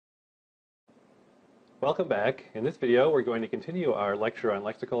Welcome back. In this video, we're going to continue our lecture on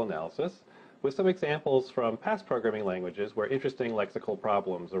lexical analysis with some examples from past programming languages where interesting lexical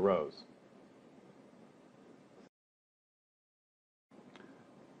problems arose.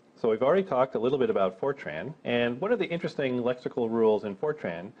 So we've already talked a little bit about Fortran, and one of the interesting lexical rules in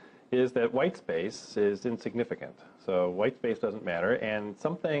Fortran is that whitespace is insignificant. So whitespace doesn't matter, and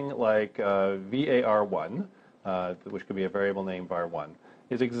something like var1, which could be a variable name var1,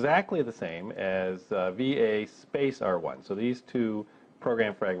 is exactly the same as va space r1. So these two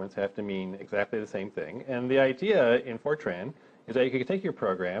program fragments have to mean exactly the same thing. And the idea in Fortran is that you could take your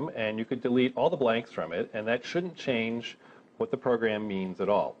program and you could delete all the blanks from it, and that shouldn't change what the program means at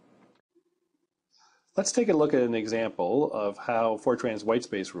all. Let's take a look at an example of how Fortran's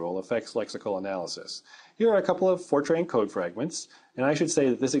whitespace rule affects lexical analysis. Here are a couple of Fortran code fragments, and I should say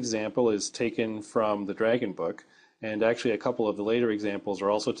that this example is taken from the Dragon book, and actually a couple of the later examples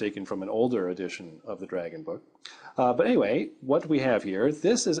are also taken from an older edition of the Dragon book. But anyway, what we have here,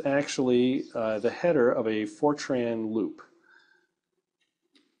 this is actually the header of a Fortran loop.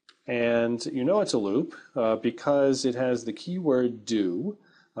 And you know it's a loop because it has the keyword do,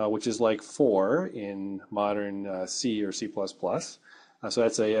 which is like for in modern C or C++. So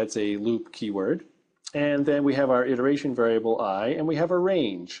that's a loop keyword. And then we have our iteration variable I, and we have a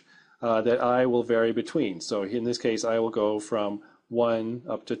range that I will vary between. So in this case, I will go from 1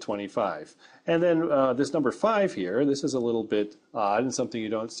 up to 25. And then this number 5 here, this is a little bit odd and something you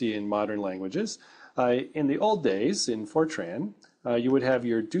don't see in modern languages. In the old days, in Fortran, you would have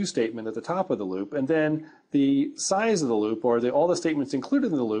your do statement at the top of the loop, and then the size of the loop, or all the statements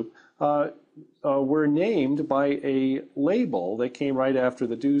included in the loop, were named by a label that came right after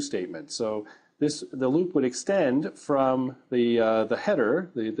the do statement. So the loop would extend from the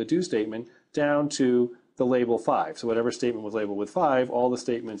header, the do statement, down to the label 5. So whatever statement was labeled with 5, all the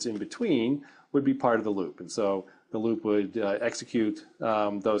statements in between would be part of the loop. And so the loop would execute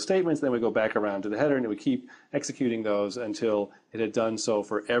those statements, then would go back around to the header, and it would keep executing those until it had done so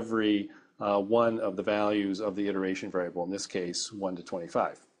for every one of the values of the iteration variable, in this case 1 to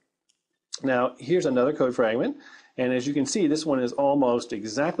 25. Now here's another code fragment, and as you can see, this one is almost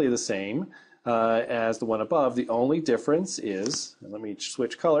exactly the same as the one above. The only difference is, and let me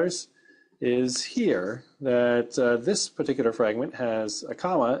switch colors, is here that this particular fragment has a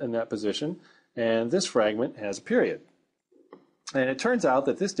comma in that position, and this fragment has a period. And it turns out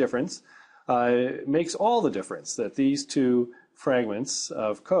that this difference makes all the difference, that these two fragments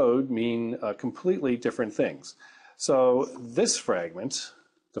of code mean completely different things. So this fragment,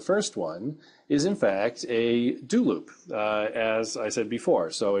 the first one, is in fact a do loop, as I said before.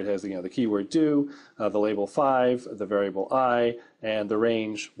 So it has the keyword do, the label 5, the variable I, and the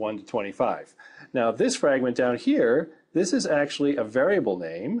range 1 to 25. Now this fragment down here, this is actually a variable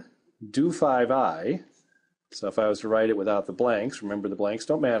name, do5i. So if I was to write it without the blanks, remember the blanks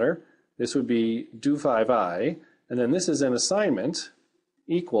don't matter, this would be do5i, and then this is an assignment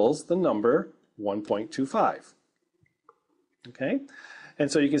equals the number 1.25. Okay?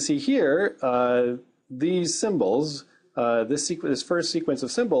 And so you can see here, these symbols, this first sequence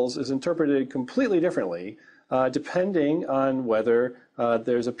of symbols is interpreted completely differently depending on whether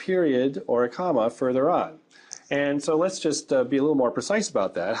there's a period or a comma further on. And so let's just be a little more precise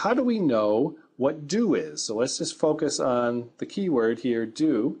about that. How do we know what do is? So let's just focus on the keyword here,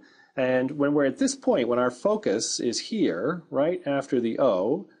 do. And when we're at this point, when our focus is here, right after the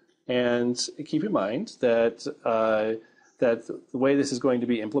O, and keep in mind that that the way this is going to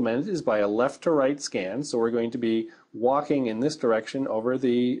be implemented is by a left to right scan. So we're going to be walking in this direction over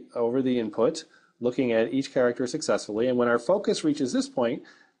the input, looking at each character successfully. And when our focus reaches this point,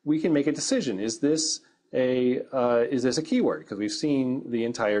 we can make a decision. Is this a keyword? Because we've seen the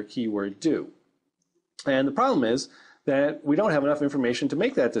entire keyword do. And the problem is that we don't have enough information to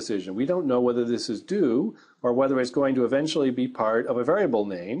make that decision. We don't know whether this is do or whether it's going to eventually be part of a variable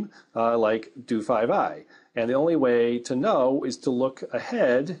name like do5i. And the only way to know is to look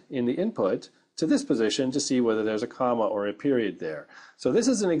ahead in the input to this position to see whether there's a comma or a period there. So this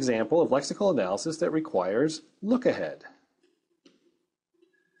is an example of lexical analysis that requires look ahead.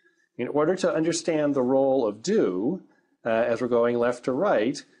 In order to understand the role of do, as we're going left to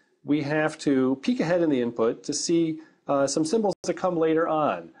right, we have to peek ahead in the input to see some symbols that come later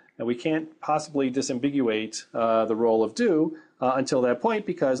on. And we can't possibly disambiguate the role of do until that point,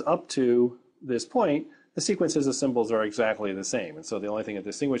 because up to this point, the sequences of symbols are exactly the same. And so the only thing that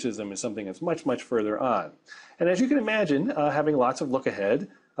distinguishes them is something that's much, much further on. And as you can imagine, having lots of look ahead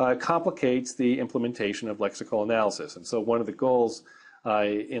complicates the implementation of lexical analysis. And so one of the goals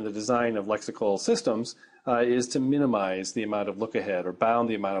in the design of lexical systems is to minimize the amount of look ahead or bound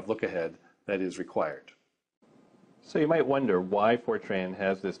the amount of look ahead that is required. So you might wonder why Fortran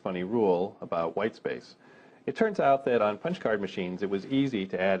has this funny rule about whitespace. It turns out that on punch card machines it was easy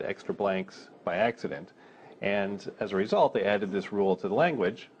to add extra blanks by accident, and as a result they added this rule to the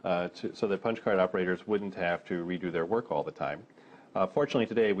language so that punch card operators wouldn't have to redo their work all the time. Fortunately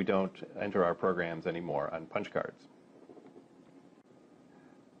today we don't enter our programs anymore on punch cards.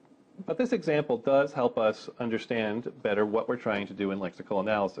 But this example does help us understand better what we're trying to do in lexical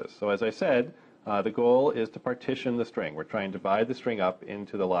analysis. So as I said, the goal is to partition the string. We're trying to divide the string up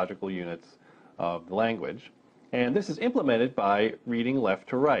into the logical units of the language. And this is implemented by reading left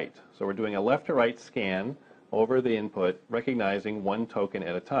to right. So we're doing a left to right scan over the input, recognizing one token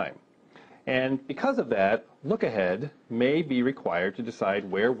at a time. And because of that, look ahead may be required to decide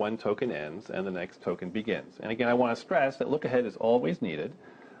where one token ends and the next token begins. And again, I want to stress that look ahead is always needed,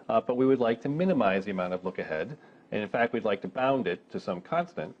 but we would like to minimize the amount of look ahead. And in fact, we'd like to bound it to some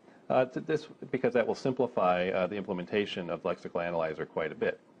constant. Because that will simplify the implementation of Lexical Analyzer quite a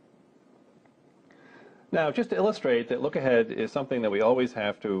bit. Now, just to illustrate that look ahead is something that we always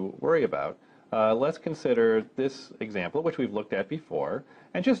have to worry about, let's consider this example, which we've looked at before,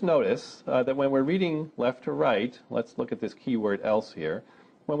 and just notice that when we're reading left to right, let's look at this keyword else here,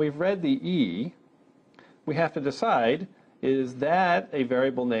 when we've read the E, we have to decide, is that a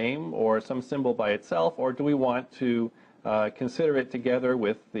variable name or some symbol by itself, or do we want to consider it together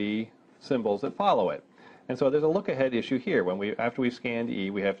with the symbols that follow it. And so there's a look-ahead issue here. After we've scanned E,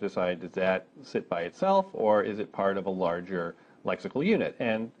 we have to decide, does that sit by itself, or is it part of a larger lexical unit?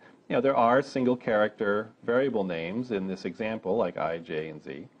 And there are single-character variable names in this example, like I, J, and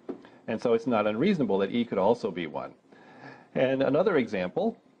Z. And so it's not unreasonable that E could also be one. And another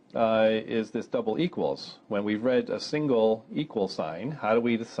example is this double equals. When we've read a single equal sign, how do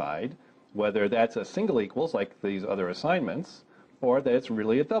we decide whether that's a single equals, like these other assignments, or that it's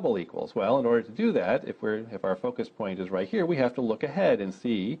really a double equals? Well, in order to do that, if our focus point is right here, we have to look ahead and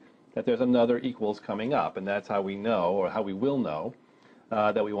see that there's another equals coming up, and that's how we know, or how we will know,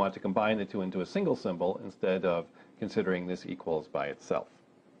 that we want to combine the two into a single symbol instead of considering this equals by itself.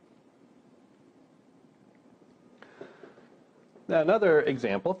 Now, another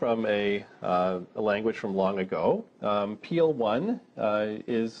example from a language from long ago. PL1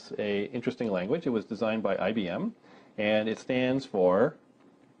 is an interesting language. It was designed by IBM, and it stands for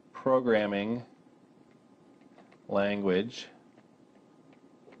Programming Language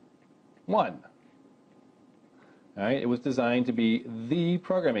 1. All right, it was designed to be the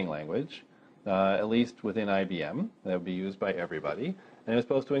programming language, at least within IBM, that would be used by everybody, and it was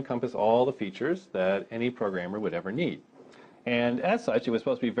supposed to encompass all the features that any programmer would ever need. And as such, it was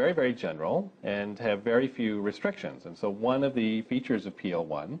supposed to be very, very general and have very few restrictions. And so one of the features of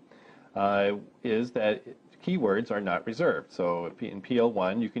PL1 is that keywords are not reserved. So in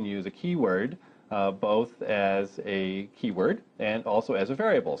PL1, you can use a keyword both as a keyword and also as a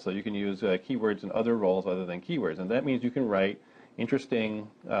variable. So you can use keywords in other roles other than keywords. And that means you can write interesting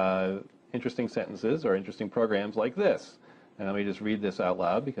sentences or interesting programs like this. And let me just read this out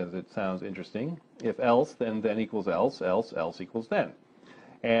loud because it sounds interesting. If else, then equals else, else equals then.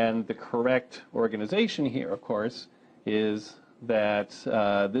 And the correct organization here, of course, is that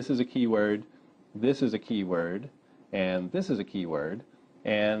this is a keyword, this is a keyword, and this is a keyword.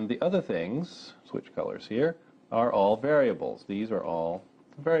 And the other things, switch colors here, are all variables. These are all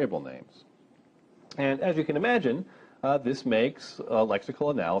variable names. And as you can imagine, this makes lexical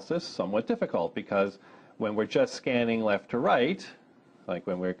analysis somewhat difficult because when we're just scanning left to right, like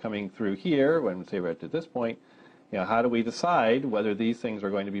when we're coming through here, when say we're at this point, how do we decide whether these things are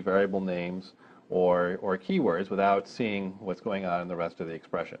going to be variable names or keywords without seeing what's going on in the rest of the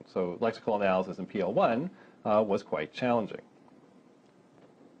expression? So lexical analysis in PL1 was quite challenging.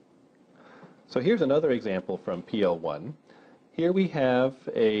 So here's another example from PL1. Here we have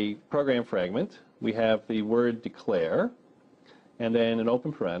a program fragment. We have the word declare, and then an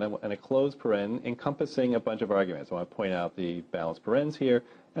open paren and a closed paren encompassing a bunch of arguments. I want to point out the balanced parens here,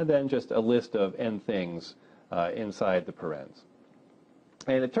 and then just a list of n things inside the parens.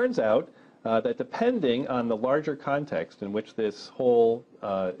 And it turns out that depending on the larger context in which this whole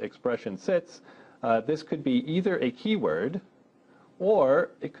expression sits, this could be either a keyword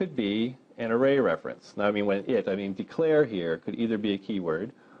or it could be an array reference. Now, I mean declare here could either be a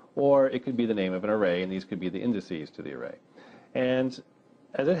keyword or it could be the name of an array, and these could be the indices to the array. And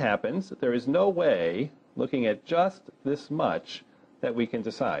as it happens, there is no way, looking at just this much, that we can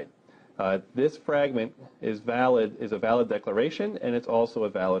decide. This fragment is a valid declaration, and it's also a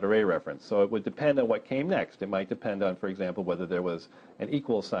valid array reference. So it would depend on what came next. It might depend on, for example, whether there was an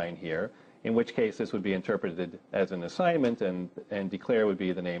equal sign here, in which case this would be interpreted as an assignment, and declare would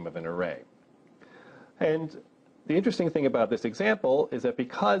be the name of an array. And the interesting thing about this example is that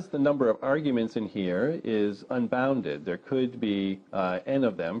because the number of arguments in here is unbounded, there could be n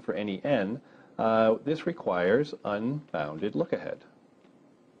of them for any n, this requires unbounded look-ahead.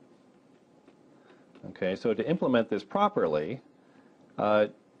 Okay, so to implement this properly,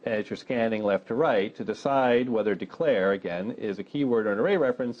 as you're scanning left to right, to decide whether declare, again, is a keyword or an array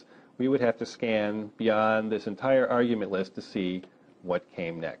reference, we would have to scan beyond this entire argument list to see what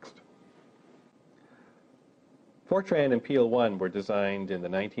came next. Fortran and PL1 were designed in the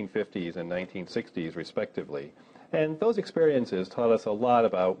 1950s and 1960s, respectively, and those experiences taught us a lot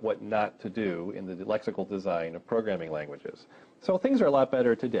about what not to do in the lexical design of programming languages. So things are a lot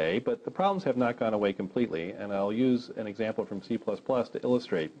better today, but the problems have not gone away completely, and I'll use an example from C++ to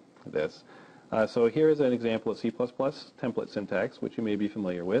illustrate this. So here is an example of C++ template syntax, which you may be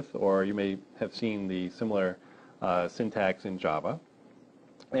familiar with, or you may have seen the similar syntax in Java.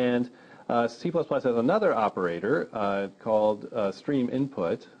 And C++ has another operator called stream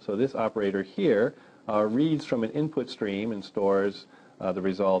input. So this operator here reads from an input stream and stores the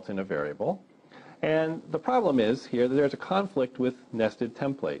result in a variable. And the problem is here that there's a conflict with nested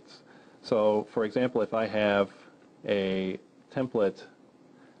templates. So for example, if I have a template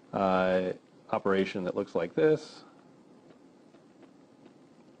operation that looks like this,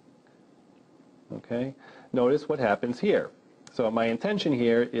 okay, notice what happens here. So my intention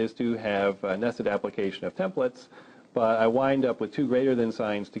here is to have a nested application of templates, but I wind up with two greater than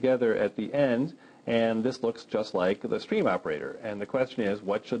signs together at the end, and this looks just like the stream operator. And the question is,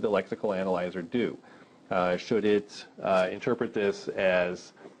 what should the lexical analyzer do? Should it interpret this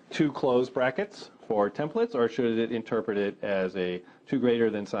as two closed brackets for templates, or should it interpret it as a two greater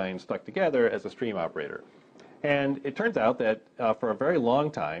than signs stuck together as a stream operator? And it turns out that for a very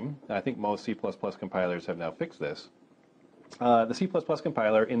long time, I think most C++ compilers have now fixed this, the C++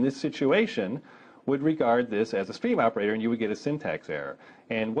 compiler in this situation would regard this as a stream operator, and you would get a syntax error.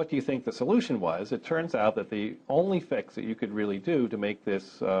 And what do you think the solution was? It turns out that the only fix that you could really do to make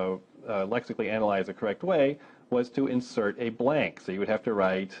this lexically analyze the correct way was to insert a blank. So you would have to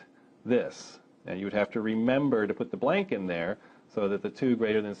write this, and you would have to remember to put the blank in there so that the two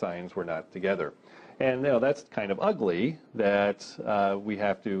greater than signs were not together. And that's kind of ugly that we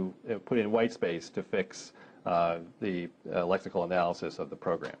have to put in white space to fix the lexical analysis of the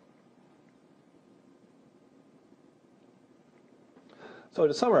program. So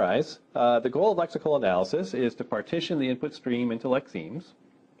to summarize, the goal of lexical analysis is to partition the input stream into lexemes.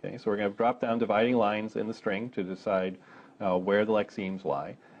 Okay, so we're going to drop down dividing lines in the string to decide where the lexemes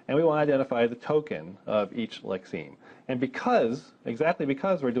lie. And we want to identify the token of each lexeme. And exactly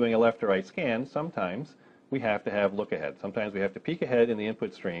because we're doing a left to right scan, sometimes we have to have look ahead. Sometimes we have to peek ahead in the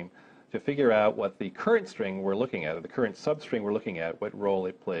input stream to figure out what the current string we're looking at, or the current substring we're looking at, what role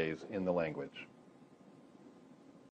it plays in the language.